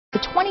The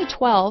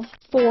 2012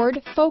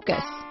 Ford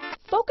Focus.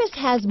 Focus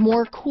has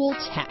more cool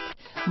tech,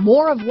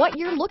 more of what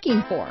you're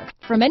looking for.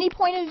 From any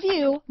point of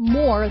view,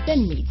 more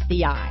than meets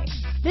the eye.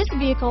 This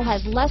vehicle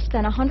has less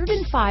than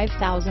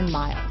 105,000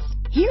 miles.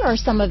 Here are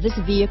some of this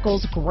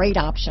vehicle's great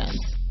options: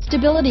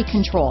 stability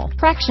control,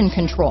 traction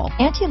control,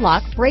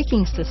 anti-lock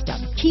braking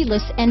system,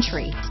 keyless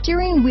entry,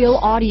 steering wheel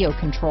audio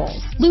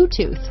controls,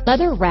 Bluetooth,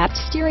 leather-wrapped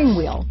steering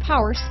wheel,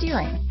 power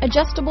steering,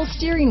 adjustable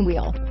steering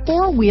wheel,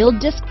 four-wheel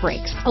disc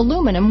brakes,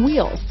 aluminum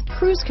wheels,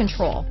 cruise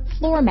control,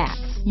 floor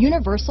mats,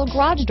 universal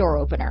garage door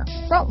opener,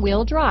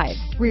 front-wheel drive,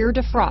 rear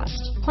defrost,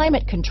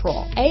 climate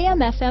control,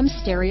 AM/FM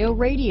stereo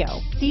radio,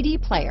 CD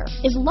player.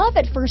 Is love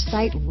at first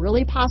sight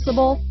really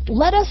possible?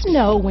 Let us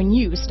know when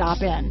you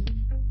stop in.